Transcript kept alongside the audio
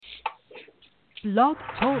Blog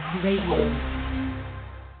Talk Radio.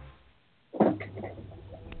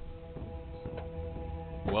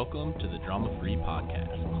 Welcome to the Drama Free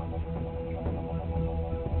Podcast.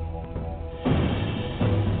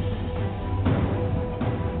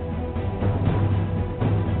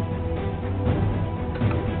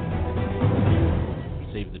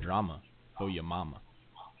 Save the drama for your mama.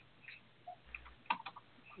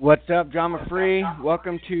 What's up, Drama Free?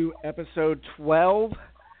 Welcome to episode 12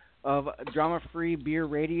 of Drama Free Beer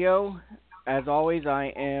Radio. As always,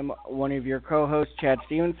 I am one of your co-hosts, Chad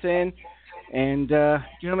Stevenson. And,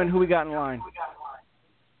 gentlemen, who we got in line?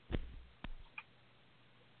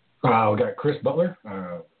 We got Chris Butler,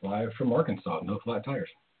 live from Arkansas, no flat tires.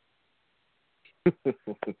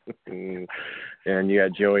 And you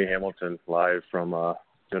got Joey Hamilton, live from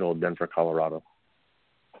good old Denver, Colorado.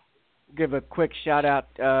 Give a quick shout-out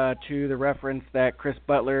to the reference that Chris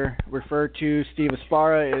Butler referred to. Steve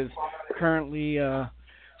Aspara is currently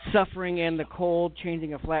suffering in the cold,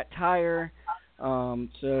 changing a flat tire.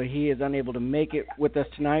 So he is unable to make it with us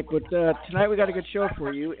tonight. But tonight we got a good show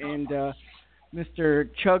for you. And Mr.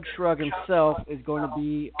 Chug Shrug himself is going to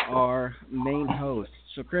be our main host.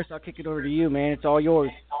 So, Chris, I'll kick it over to you, man. It's all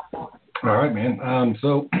yours. All right, man.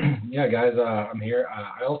 So, yeah, guys, I'm here.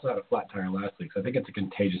 I also had a flat tire last week, so I think it's a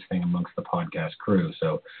contagious thing amongst the podcast crew.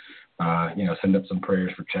 So, send up some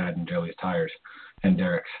prayers for Chad and Joey's tires and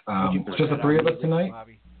Derek's. It's just the three of us tonight.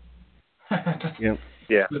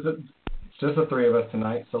 Yeah. Just the three of us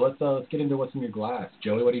tonight. So let's get into what's in your glass.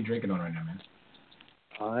 Joey, what are you drinking on right now, man?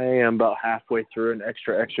 I am about halfway through an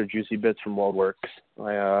extra juicy bits from WorldWorks.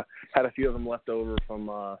 I had a few of them left over from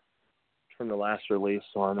the last release,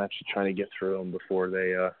 so I'm actually trying to get through them before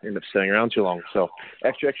they end up sitting around too long. So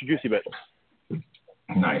extra juicy bits.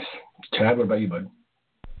 Nice. Chad, what about you, bud?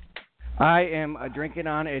 I am drinking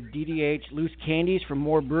on a DDH Loose Candies from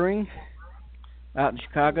More Brewing out in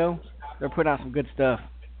Chicago. They're putting out some good stuff.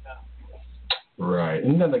 Right.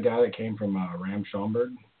 Isn't that the guy that came from Ram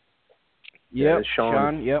Schaumburg? Yep,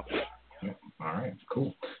 Sean. Yep. All right,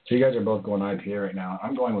 cool. So you guys are both going IPA right now.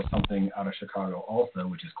 I'm going with something out of Chicago also,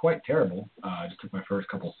 which is quite terrible. I just took my first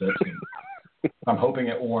couple sips, and I'm hoping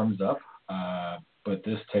it warms up. But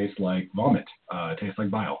this tastes like vomit. It tastes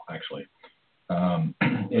like bile, actually.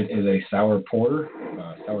 It is a sour porter,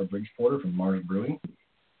 sour bridge porter from Mars Brewing,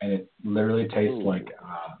 and it literally tastes like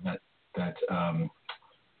that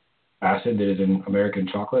acid that is in American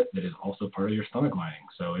chocolate that is also part of your stomach lining.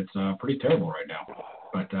 So it's pretty terrible right now.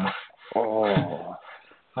 But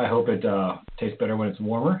I hope it tastes better when it's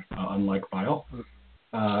warmer, unlike bile.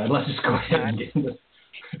 And let's just go ahead and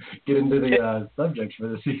get into the subject for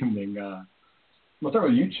this evening. We'll start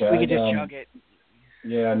with you, Chad. We can just chug it.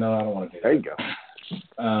 Yeah, no, I don't want to do that. There you go.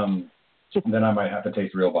 Then I might have to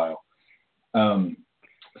taste real bile.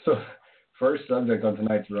 So first subject on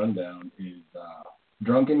tonight's rundown is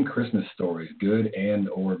drunken Christmas stories, good and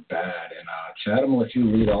or bad. And Chad, I'm going to let you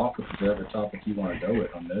lead off with whatever topic you want to go with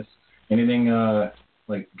on this. Anything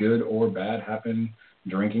like good or bad happen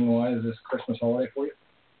drinking-wise this Christmas holiday for you?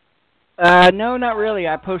 No, not really.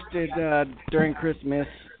 I posted during Christmas,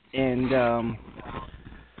 and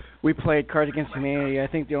we played Cards Against Humanity. I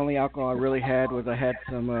think the only alcohol I really had was I had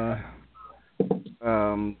some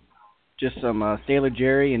Sailor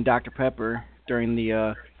Jerry and Dr. Pepper during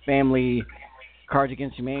the family Cards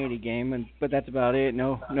Against Humanity game, but that's about it.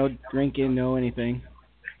 No drinking, no anything.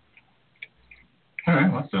 All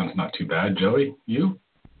right, well, that sounds not too bad. Joey, you?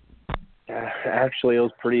 Actually, it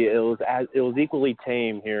was equally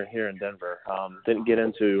tame here in Denver. Didn't get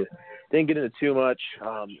into too much.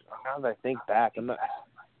 Now that I think back, we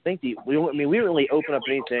didn't really open up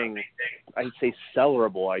anything. I'd say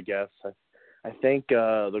cellarable, I guess. I think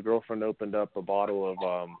the girlfriend opened up a bottle of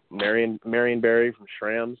Marionberry from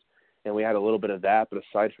Schramm's, and we had a little bit of that. But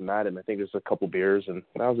aside from that, and I think there's a couple beers, and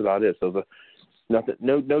that was about it. So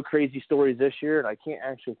no crazy stories this year, and I can't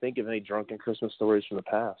actually think of any drunken Christmas stories from the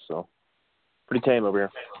past. So pretty tame over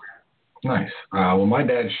here. Nice. Well, my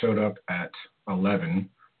dad showed up at 11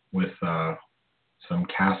 with some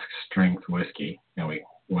cask strength whiskey, and we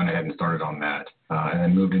went ahead and started on that, and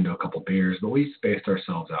then moved into a couple beers. But we spaced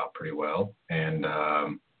ourselves out pretty well, and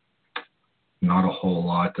not a whole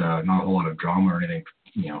lot of drama or anything,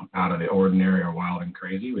 out of the ordinary or wild and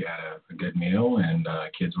crazy. We had a good meal, and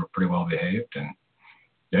kids were pretty well behaved, and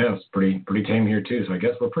yeah, it was pretty tame here too. So I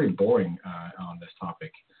guess we're pretty boring on this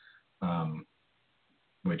topic,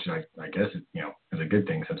 which I guess is a good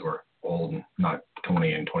thing since we're old and not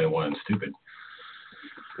 20 and 21 and stupid.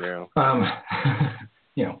 Yeah.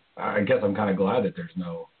 I guess I'm kind of glad that there's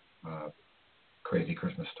no crazy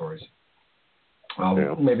Christmas stories.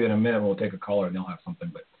 Maybe in a minute we'll take a caller and they'll have something,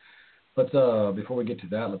 but let's before we get to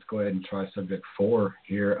that, let's go ahead and try subject 4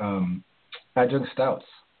 here. Adjunct stouts.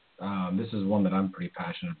 This is one that I'm pretty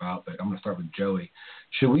passionate about, but I'm going to start with Joey.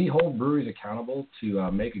 Should we hold breweries accountable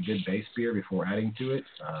to make a good base beer before adding to it?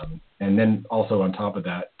 And then also on top of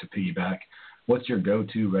that, to piggyback, what's your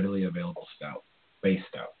go-to readily available stout, base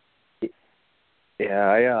stout?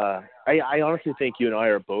 Yeah, I honestly think you and I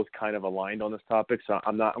are both kind of aligned on this topic, so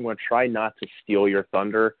I'm going to try not to steal your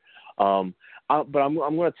thunder. But I'm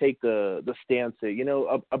going to take the stance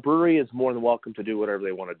that, a brewery is more than welcome to do whatever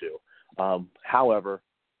they want to do. However,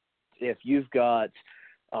 if you've got,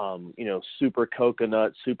 super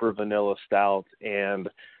coconut, super vanilla stout, and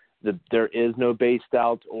there is no base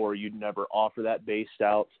stout, or you'd never offer that base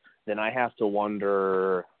stout, then I have to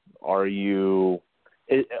wonder,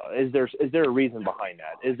 is there a reason behind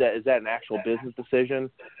that? Is that an actual business decision?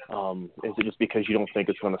 Is it just because you don't think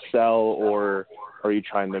it's going to sell, or are you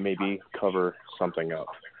trying to maybe cover something up?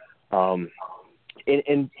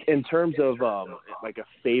 In terms of like a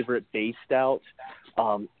favorite base stout,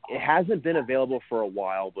 it hasn't been available for a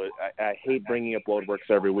while, but I hate bringing up Bloodworks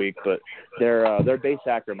every week, but their base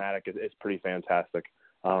Achromatic is pretty fantastic.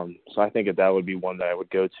 So I think that would be one that I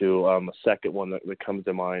would go to. A second one that comes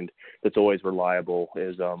to mind that's always reliable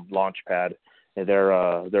is Launchpad. And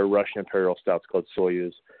their Russian Imperial Stout's called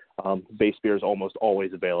Soyuz. Base beer is almost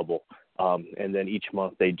always available. And then each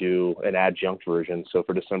month they do an adjunct version. So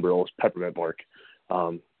for December, it was Peppermint Bark.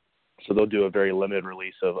 So they'll do a very limited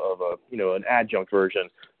release of an adjunct version,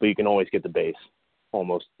 but you can always get the base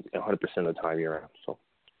almost 100% of the time year round. So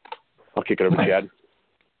I'll kick it over to Chad.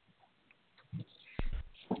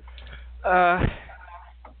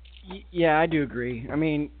 Yeah, I do agree. I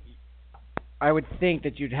mean, I would think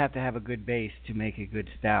that you'd have to have a good base to make a good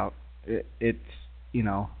stout. It's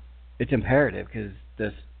imperative, because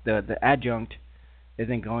the adjunct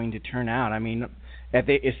isn't going to turn out. I mean,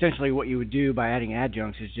 essentially what you would do by adding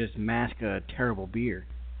adjuncts is just mask a terrible beer.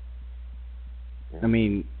 I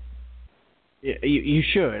mean, you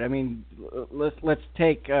should. I mean, let's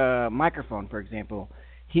take Microphone, for example.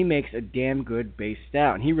 He makes a damn good base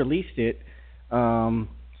stout, and he released it. A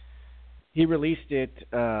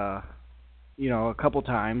couple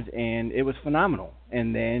times, and it was phenomenal.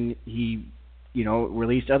 And then he,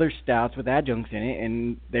 released other stouts with adjuncts in it,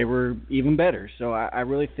 and they were even better. So I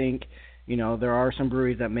really think, there are some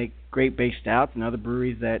breweries that make great base stouts, and other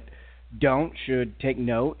breweries that don't should take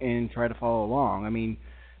note and try to follow along. I mean,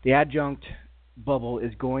 the adjunct bubble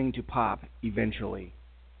is going to pop eventually.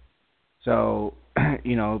 So,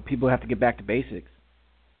 people have to get back to basics.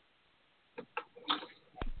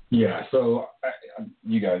 Yeah, so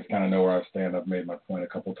you guys kind of know where I stand. I've made my point a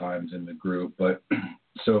couple times in the group. But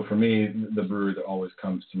so for me, the brewery that always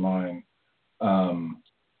comes to mind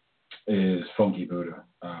is Funky Buddha.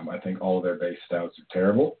 I think all their base stouts are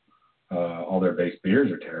terrible. All their base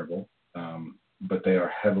beers are terrible. But they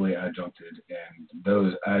are heavily adjuncted, and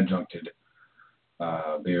those adjuncted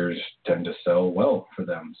beers tend to sell well for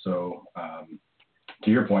them. So to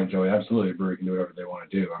your point, Joey, absolutely, a brewery can do whatever they want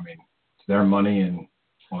to do. I mean, it's their money, and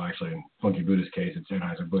well, actually, in Funky Buddha's case, it's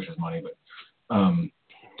Anheuser-Busch's money. But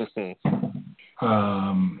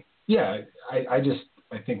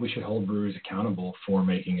I think we should hold breweries accountable for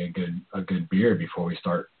making a good beer before we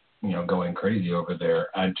start, going crazy over their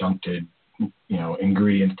adjuncted,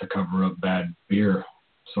 ingredients to cover up bad beer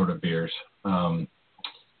sort of beers. And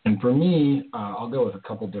for me, I'll go with a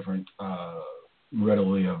couple different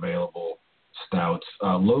readily available stouts.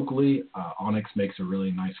 Locally, Onyx makes a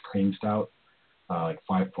really nice cream stout, like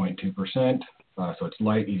 5.2%. So it's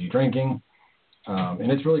light, easy drinking.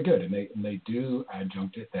 And it's really good. And they do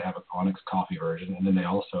adjunct it. They have an Onyx coffee version. And then they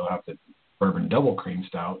also have the bourbon double cream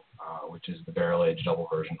stout, which is the barrel-aged double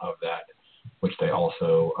version of that, which they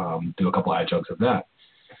also do a couple adjuncts of that.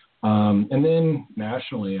 And then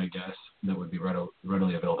nationally, I guess, that would be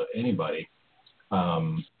readily available to anybody.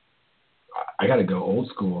 I got to go old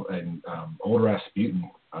school, and Old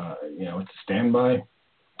Rasputin, it's a standby.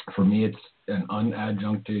 For me, it's an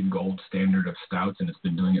unadjuncted gold standard of stouts, and it's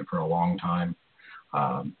been doing it for a long time.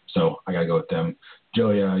 So I got to go with them.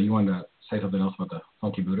 Joey, you wanted to say something else about the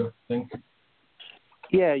Funky Buddha thing?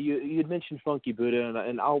 Yeah, you'd mentioned Funky Buddha,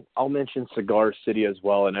 and I'll mention Cigar City as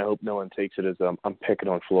well, and I hope no one takes it as I'm picking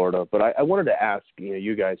on Florida. But I wanted to ask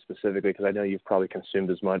you guys specifically, because I know you've probably consumed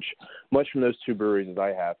as much from those two breweries as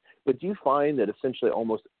I have. But do you find that essentially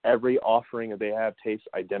almost every offering that they have tastes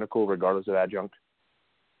identical regardless of adjunct?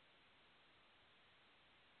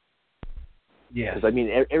 Yeah. Because, I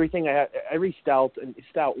mean, everything I have, every stout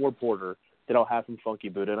or porter that I'll have from Funky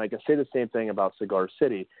Buddha, and I can say the same thing about Cigar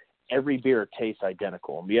City, every beer tastes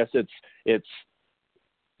identical. And yes, it's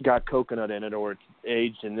got coconut in it or it's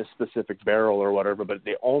aged in this specific barrel or whatever, but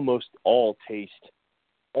they almost all taste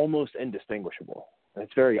almost indistinguishable. And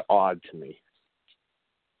it's very odd to me.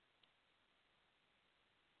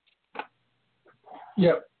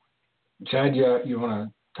 Yep. Chad, you want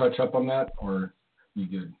to touch up on that, or you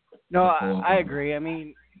good? No, I agree. I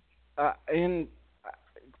mean, and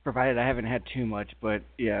provided I haven't had too much, but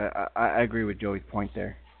yeah, I agree with Joey's point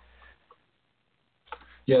there.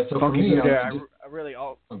 Yeah, so Funky for me, Buddha, I really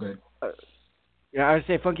okay. Yeah, I would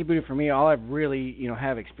say Funky Buddha for me. All I've really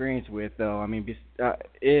have experience with though, I mean,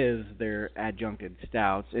 is their adjuncted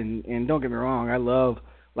stouts, and don't get me wrong, I love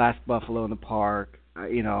Last Buffalo in the Park,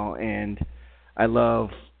 and I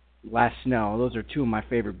love Last Snow. Those are two of my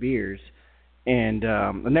favorite beers, and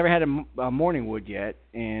I've never had a Morning Wood yet,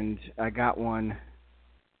 and I got one,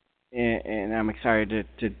 and I'm excited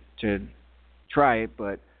to try it,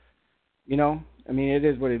 but I mean, it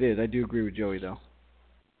is what it is. I do agree with Joey, though.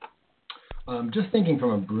 Just thinking from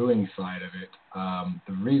a brewing side of it,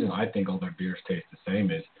 the reason I think all their beers taste the same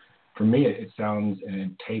is, for me, it sounds and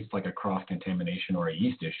it tastes like a cross-contamination or a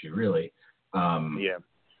yeast issue, really. Yeah.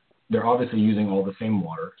 They're obviously using all the same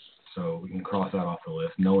water, so we can cross that off the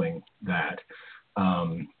list, knowing that.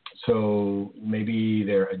 So maybe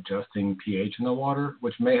they're adjusting pH in the water,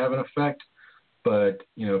 which may have an effect. But,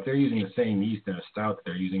 if they're using the same yeast in a stout that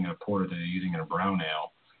they're using in a porter that they're using in a brown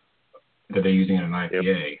ale, that they're using in an IPA,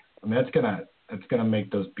 Yep. I mean, that's gonna make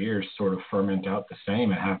those beers sort of ferment out the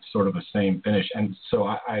same and have sort of the same finish. And so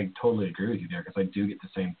I totally agree with you there, because I do get the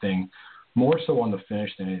same thing, more so on the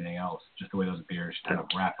finish than anything else, just the way those beers kind of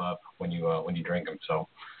wrap up when you drink them. So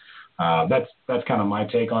that's kind of my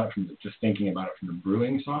take on it, from just thinking about it from the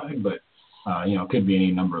brewing side. But it could be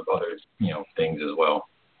any number of other things as well.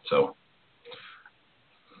 So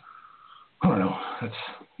I don't know.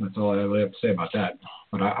 That's all I really have to say about that.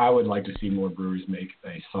 But I would like to see more breweries make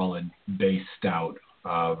a solid base stout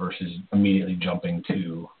versus immediately jumping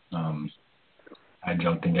to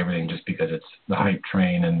adjuncting everything just because it's the hype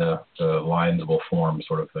train and the lines will form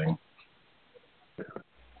sort of thing.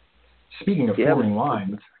 Speaking of forming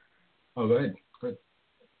lines, go ahead. I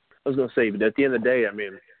was going to say, but at the end of the day, I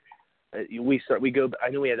mean, I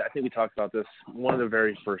think we talked about this one of the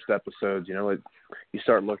very first episodes. You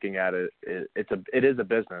start looking at it, it is a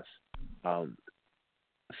business.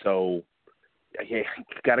 So you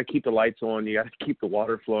got to keep the lights on, you got to keep the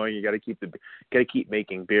water flowing, you got to keep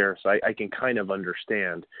making beer. So I can kind of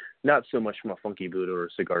understand, not so much from a Funky Buddha or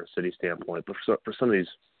Cigar City standpoint, but for some of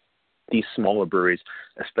these smaller breweries,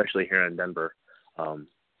 especially here in Denver,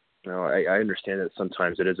 I understand that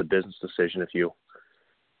sometimes it is a business decision if you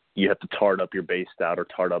have to tart up your base stout or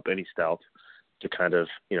tart up any stout to kind of,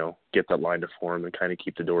 get that line to form and kind of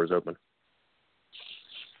keep the doors open.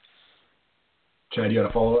 Chad, you got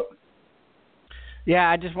a follow-up? Yeah,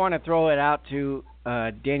 I just want to throw it out to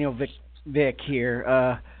Daniel Vic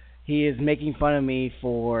here. He is making fun of me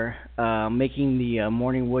for making the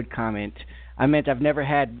Morning Wood comment. I meant I've never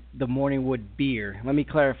had the Morning Wood beer. Let me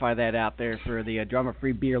clarify that out there for the Drama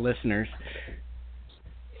Free Beer listeners.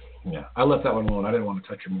 Yeah, I left that one alone. I didn't want to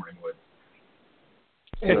touch your Morning Wood.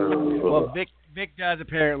 Well, Vic does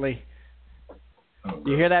apparently.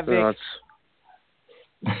 You hear that, Vic?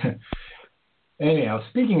 Anyhow,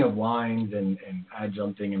 speaking of lines and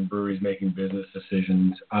adjuncting and breweries making business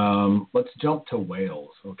decisions, let's jump to Wales,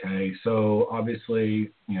 okay? So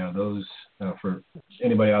obviously, those for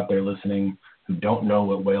anybody out there listening who don't know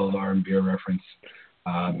what Wales are in beer reference,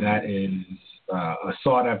 that is a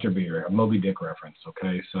sought-after beer, a Moby Dick reference,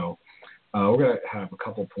 okay? So we're going to have a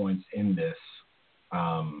couple points in this.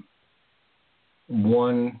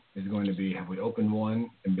 One is going to be, have we opened one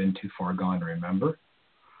and been too far gone to remember?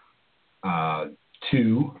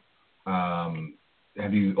 Two,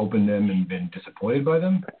 have you opened them and been disappointed by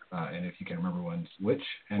them? And if you can remember ones, which?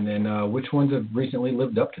 And then which ones have recently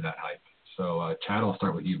lived up to that hype? So, Chad, I'll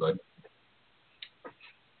start with you, bud.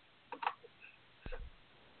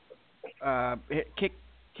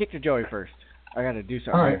 Kick to Joey first. I got to do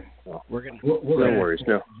something. All right. We're gonna. No worries.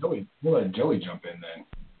 No. We'll let Joey jump in then.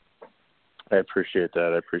 I appreciate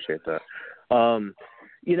that.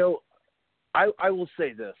 I will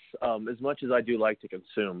say this, as much as I do like to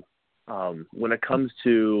consume, when it comes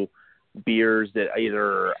to beers that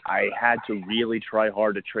either I had to really try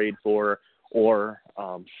hard to trade for or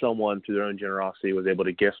someone through their own generosity was able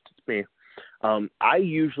to gift me, I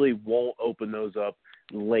usually won't open those up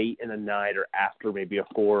late in the night or after maybe a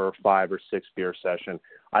 4 or 5 or 6 beer session.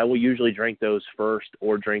 I will usually drink those first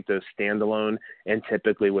or drink those standalone and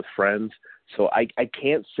typically with friends. So I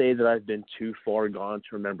can't say that I've been too far gone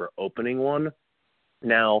to remember opening one.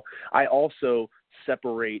 Now, I also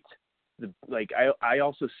separate I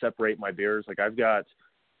also separate my beers. Like I've got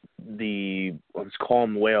let's call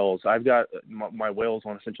them whales. I've got my whales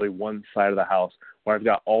on essentially one side of the house, where I've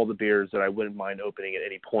got all the beers that I wouldn't mind opening at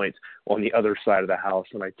any point on the other side of the house,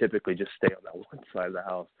 and I typically just stay on that one side of the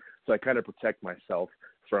house. So I kind of protect myself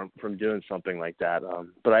from doing something like that.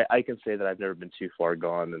 But I can say that I've never been too far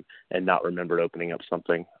gone and not remembered opening up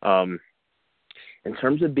something. In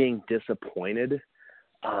terms of being disappointed,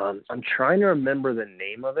 I'm trying to remember the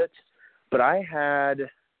name of it, but I had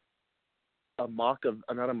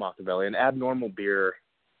an abnormal beer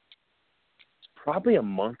probably a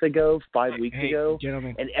month ago, 5 weeks ago.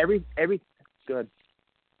 Gentlemen. And every good.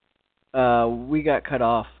 We got cut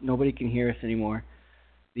off. Nobody can hear us anymore.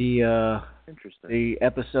 Interesting. The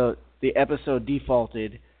episode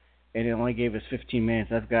defaulted, and it only gave us 15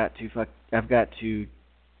 minutes. I've got to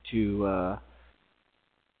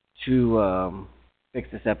fix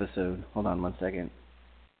this episode. Hold on 1 second.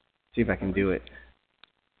 See if I can do it.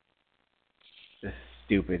 This is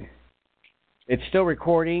stupid. It's still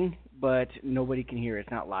recording, but nobody can hear it.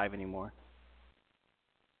 It's not live anymore.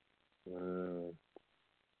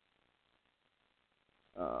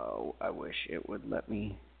 Oh, I wish it would let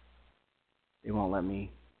me. It won't let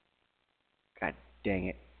me. God dang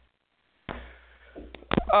it.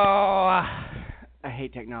 Oh, I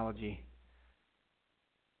hate technology.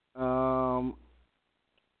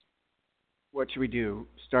 What should we do?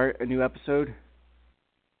 Start a new episode?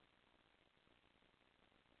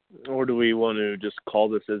 Or do we want to just call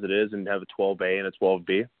this as it is and have a 12A and a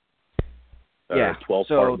 12B? Yeah. 12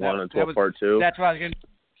 so part 1 and 12 part 2? That's what I was going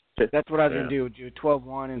to do. Do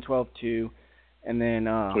 12-1 and 12-2. And then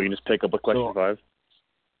so we can just pick up a question 5?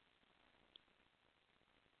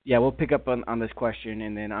 Yeah, we'll pick up on this question,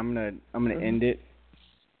 and then I'm gonna end it,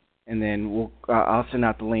 and then I'll send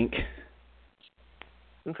out the link.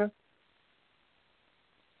 Okay.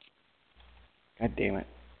 God damn it.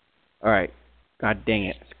 All right. God dang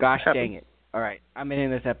it. Gosh dang it. All right. I'm ending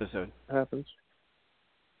this episode. Happens.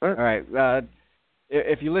 All right.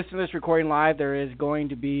 If you listen to this recording live, there is going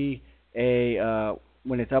to be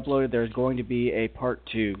when it's uploaded, there's going to be a part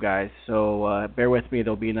 2, guys. So bear with me.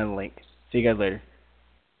 There'll be another link. See you guys later.